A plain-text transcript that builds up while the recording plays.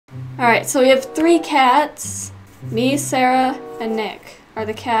Alright, so we have 3 cats. Me, Sarah, and Nick are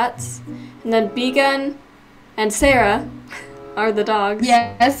the cats. And then Begun and Sarah are the dogs.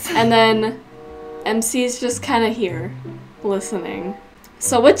 Yes. And then MC's just kind of here, listening.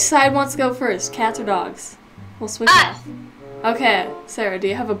 So which side wants to go first, cats or dogs? We'll switch off. Okay, Sarah, do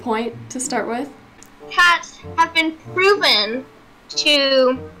you have a point to start with? Cats have been proven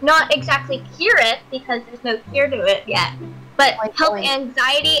to not exactly cure it, because there's no cure to it yet, but help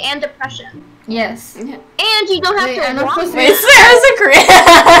anxiety and depression. Yes. And you don't have to walk. Wait, Sarah's agreeing.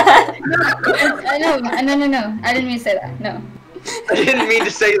 No. I didn't mean to say that. No. I didn't mean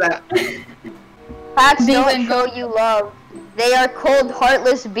to say that. Cats don't show you love. They are cold,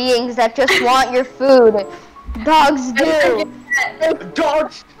 heartless beings that just want your food. Dogs do.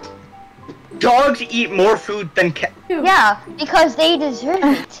 Dogs eat more food than cats. Yeah, because they deserve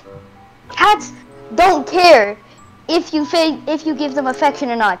it. Cats don't care if you give them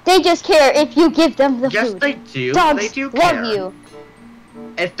affection or not. They just care if you give them the food. Yes, they do. Dogs they do love care. you.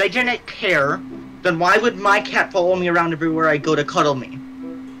 If they didn't care, then why would my cat follow me around everywhere I go to cuddle me?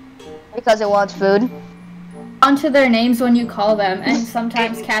 Because it wants food. Onto their names when you call them, and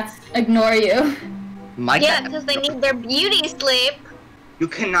sometimes cats ignore you. Yeah, because they need their beauty sleep. You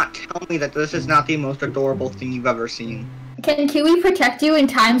cannot tell me that this is not the most adorable thing you've ever seen. Can Kiwi protect you in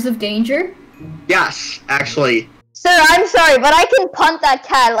times of danger? Yes, actually. Sir, I'm sorry, but I can punt that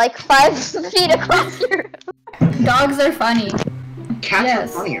cat like 5 feet across your room. Dogs are funny.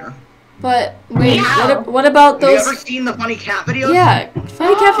 Cats are funnier. But wait, what about those? Have you ever seen the funny cat videos? Yeah,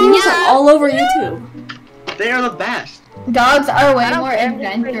 funny cat videos are all over YouTube. They are the best. Dogs are way more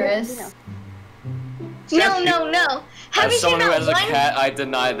adventurous. No. As someone who has a cat, I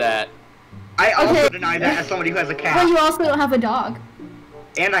deny that. I also deny that as somebody who has a cat. But you also don't have a dog.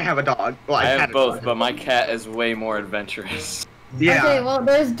 And I have a dog. Well, I have both, but my cat is way more adventurous. Yeah. Okay, well,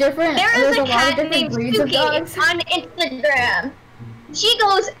 there's There is a cat named Suki on Instagram. She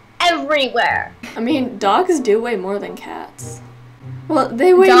goes everywhere. I mean, dogs do way more than cats. Well,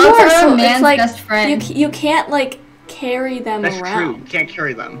 they weigh dogs more, are so a man's it's like best friend. you can't like carry them That's around. true. You can't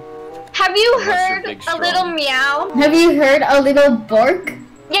carry them. Have you heard a little meow? Have you heard a little bark?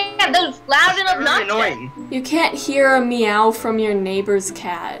 Yeah, those loud and obnoxious. Annoying. You can't hear a meow from your neighbor's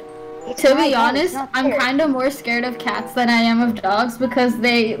cat. To be honest, I'm kind of more scared of cats than I am of dogs because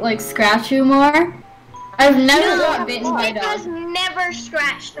they like scratch you more. I've never got bitten by a dog. It has never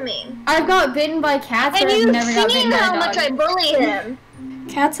scratched me. I've got bitten by cats, but I've never got bitten by a dog. And you've seen how much I bully him.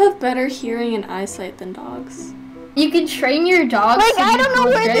 Cats have better hearing and eyesight than dogs. You can train your dog. Like, I don't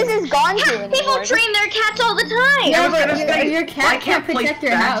know where this has gone to anymore. People train their cats all the time. Yeah, but your cat can't protect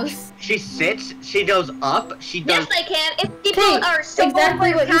your house. She sits, she goes up, she does... Yes, they can. If people are so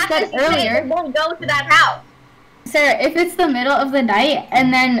exactly what you said earlier. They won't go to that house. Sarah, if it's the middle of the night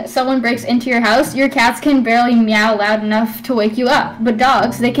and then someone breaks into your house, your cats can barely meow loud enough to wake you up. But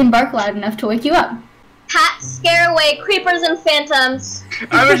dogs, they can bark loud enough to wake you up. Cats scare away creepers and phantoms.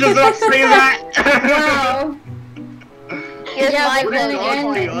 I was just about to say that! Wow. Yeah, but then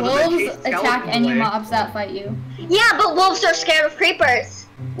again, wolves attack any mobs that fight you. Yeah, but wolves are scared of creepers.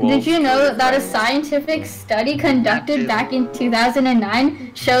 Did you know that a scientific study conducted back in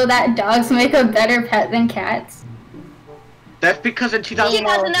 2009 showed that dogs make a better pet than cats? That's because in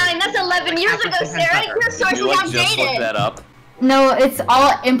 2009, that's 11 years ago, Sarah. Your sources outdated. Just look that up. No, it's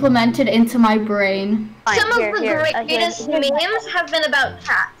all implemented into my brain. Some of the greatest memes have been about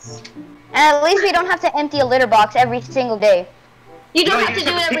cats. And at least we don't have to empty a litter box every single day. You don't have to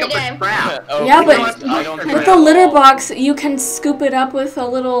do it every day. Yeah, but with the litter box, you can scoop it up with a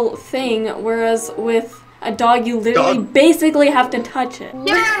little thing, whereas with a dog, you literally basically have to touch it.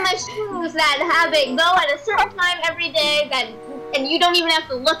 There are machines that have it go at a certain time every day, and you don't even have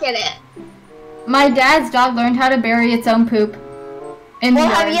to look at it. My dad's dog learned how to bury its own poop.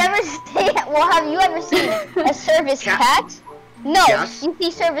 Have you ever seen a service cat? No, yes. You see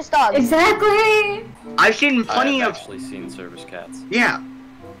service dogs. Exactly. I've seen plenty I've actually seen service cats. Yeah.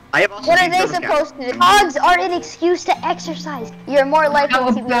 I have also what seen are they supposed to do? Dogs are an excuse to exercise. You're more likely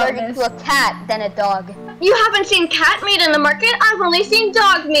to be allergic to a cat than a dog. You haven't seen cat meat in the market? I've only seen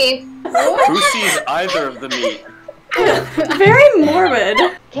dog meat. Who sees either of the meat? Very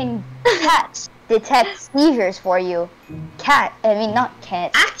morbid. Can cats detect seizures for you? Not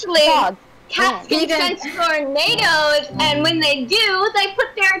cats. Actually, dog. Cats can sense tornadoes, and when they do, they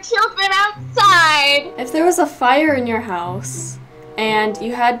put their children outside. If there was a fire in your house, and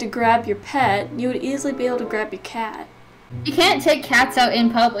you had to grab your pet, you would easily be able to grab your cat. You can't take cats out in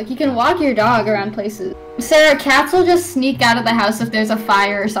public. You can walk your dog around places. Sarah, cats will just sneak out of the house if there's a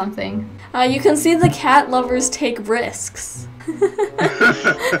fire or something. You can see the cat lovers take risks.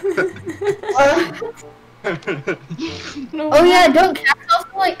 Oh yeah, don't cats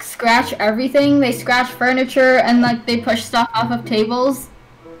also like scratch everything? They scratch furniture and like they push stuff off of tables.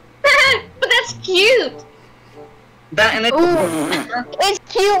 But that's cute. That and Ooh. It's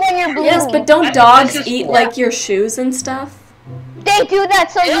cute when you're blue. Yes, but don't That's dogs just eat for- like your shoes and stuff? They do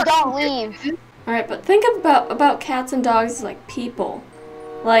that so you don't leave. Alright, but think about cats and dogs as like people.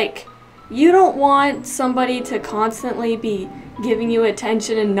 Like, you don't want somebody to constantly be giving you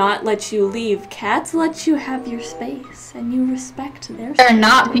attention and not let you leave. Cats let you have your space, and you respect their They're space.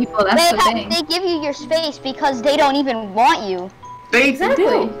 not people, that's the thing. They give you your space because they don't even want you. they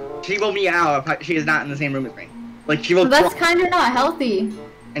Exactly. She will meow if she is not in the same room as me. Like she will So that's crawl kind of not healthy.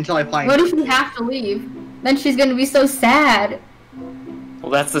 until I find What her. if you have to leave? Then she's gonna be so sad. Well,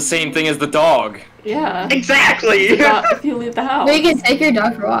 that's the same thing as the dog. Yeah. Exactly. If you leave the house. So you can take your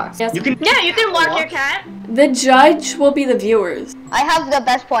dog for walks. Yes. You can Yeah, you can walk your cat. The judge will be the viewers. I have the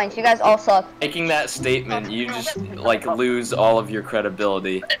best points. You guys all suck. Making that statement, you just like lose all of your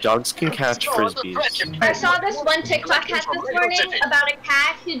credibility. Dogs can catch frisbees. I saw this one TikTok cat this morning about a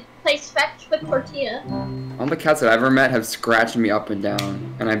cat who plays fetch with tortilla. All the cats that I've ever met have scratched me up and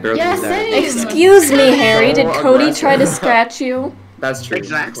down, and I barely Yeah, do that. same. Excuse me, Harry. Did So Cody aggressive. try to scratch you? That's true,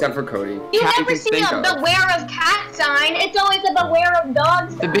 Exactly. except for Cody. You've Cat never can seen think a of. beware of cat sign. It's always a beware of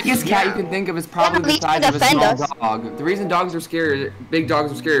dog The sign. biggest cat you can think of is probably at the least size of a defend small us. dog. The reason dogs are scary, big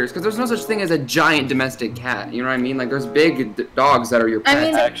dogs are scary, is because there's no such thing as a giant domestic cat. You know what I mean? Like there's big dogs that are your I pets.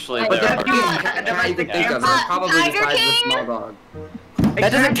 mean, Actually, but there the are. biggest cat you can think of is probably the Tiger size of a King? small dog.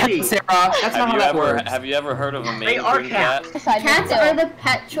 That doesn't count, Sarah. That's not how that works. Have you ever heard of a They are Maine cat? Cats are the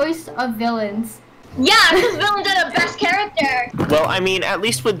pet choice of villains. Yeah, because villains are the best character. Well, I mean, at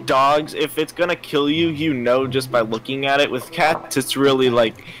least with dogs, if it's gonna kill you, you know just by looking at it. With cats, it's really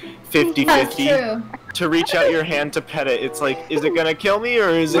like That's 50-50. true. To reach out your hand to pet it, it's like, is it gonna kill me or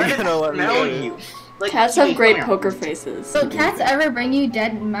is Where it does gonna it let me smell live? you? Like, Cats wait, have great come here. poker faces. So cats ever bring you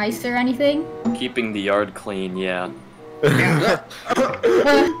dead mice or anything? Keeping the yard clean, yeah.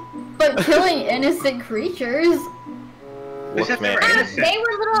 But killing innocent creatures, This Look, is man. never innocent. They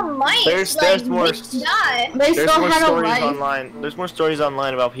were little mice. There's like, more- they die. they There's still more had a stories life. online. There's more stories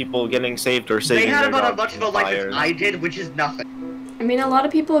online about people getting saved or saving They had their about a dogs much of a from life as fires. I did, which is nothing. I mean, a lot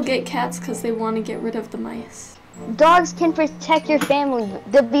of people get cats because they want to get rid of the mice. Dogs can protect your family.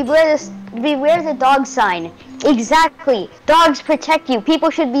 Beware the dog sign. Exactly. Dogs protect you. People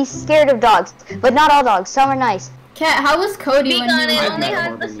should be scared of dogs, but not all dogs. Some are nice. Cat, how was Cody Being when on he it was, I've only met has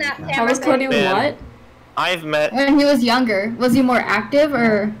more the than snap you. camera. How was Cody Man. what? I've met when he was younger? Was he more active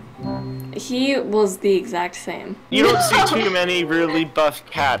or? He was the exact same. You don't see too many really buff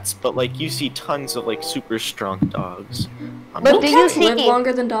cats, but like you see tons of like super strong dogs. But Don't do you cats see? live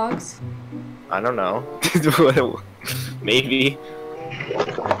longer than dogs? I don't know. Maybe.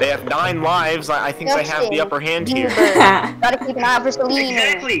 They have 9 lives. I think they have the upper hand here. Gotta keep an eye out for Selena.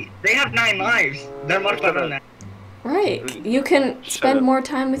 Exactly. They have 9 lives. They're much better than that. Right. You can spend more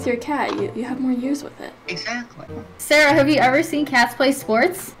time with your cat. You have more years with it. Exactly. Sarah, have you ever seen cats play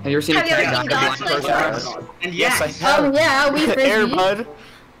sports? Have you ever seen Have a you cat ever die seen of dogs blind play person? sports? And Yes, I yes, have. Oh yeah, we Air frisbee. bud.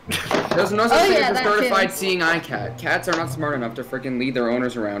 There's no such Oh, thing yeah, as a that too. certified seeing eye cat. Cats are not smart enough to freaking lead their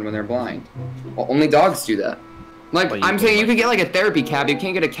owners around when they're blind. Well, only dogs do that. Like, Well, you I'm can, saying you like- could get like a therapy cat, but you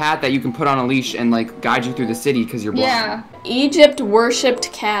can't get a cat that you can put on a leash and like guide you through the city because you're blind. Yeah. Egypt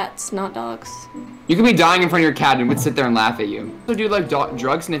worshipped cats, not dogs. You could be dying in front of your cat and it would sit there and laugh at you. So do like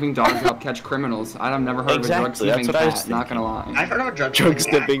drug sniffing dogs to help catch criminals. I've never heard Exactly, of a drug that's sniffing what I was cat, not gonna lie. I've heard of a drug Drug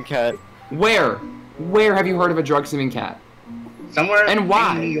sniffing sniffing cat. Where? Where have you heard of a drug sniffing cat? cat. Somewhere And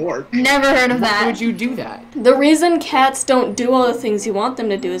why? in New York. Never heard of Why that. would you do that? The reason cats don't do all the things you want them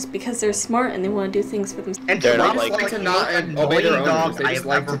to do is because they're smart and they want to do things for themselves. And They're to not like, like- Like to the not most obey their annoying owners. dog They I just have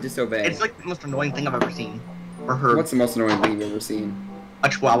like ever- to disobey. It's like the most annoying thing I've ever seen. Or heard. What's the most annoying thing you've ever seen? A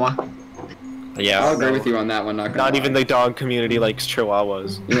chihuahua. Yeah. I'll agree with you on that one. Not gonna Not lie. even the dog community likes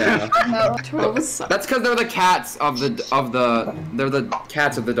chihuahuas. Yeah. No. Chihuahuas suck. That's because they're the cats of the they're the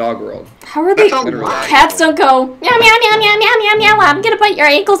cats of the dog world. How are they? That's a Literally. lie. Cats don't go meow meow meow meow meow meow meow. I'm gonna bite your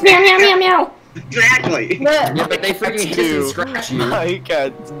ankles. Meow meow meow meow. Exactly. But Yeah, but they freaking hiss and scratch you. My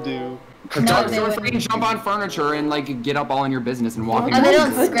cats do. Because No, dogs they don't wouldn't. freaking jump on furniture and like get up all in your business and walk in. and they your don't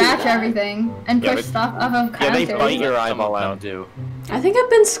business. could do scratch that. everything and Yeah, push but- stuff off of Yeah, they counters. bite your Some eyeball of them out. do. I think I've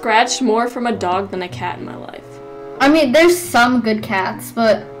been scratched more from a dog than a cat in my life. I mean, there's some good cats,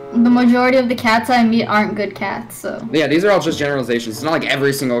 but the majority of the cats I meet aren't good cats. So Yeah, these are all just generalizations. It's not like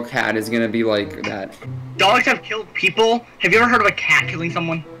every single cat is gonna be like that. Dogs have killed people. Have you ever heard of a cat killing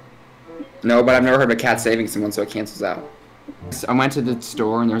someone? No, but I've never heard of a cat saving someone, so it cancels out. I went to the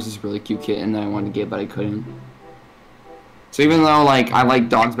store and there was this really cute kitten that I wanted to get, but I couldn't. So even though like I like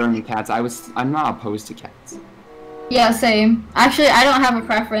dogs better than cats, I'm not opposed to cats. Yeah, same. Actually, I don't have a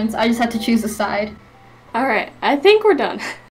preference. I just had to choose a side. Alright, I think we're done.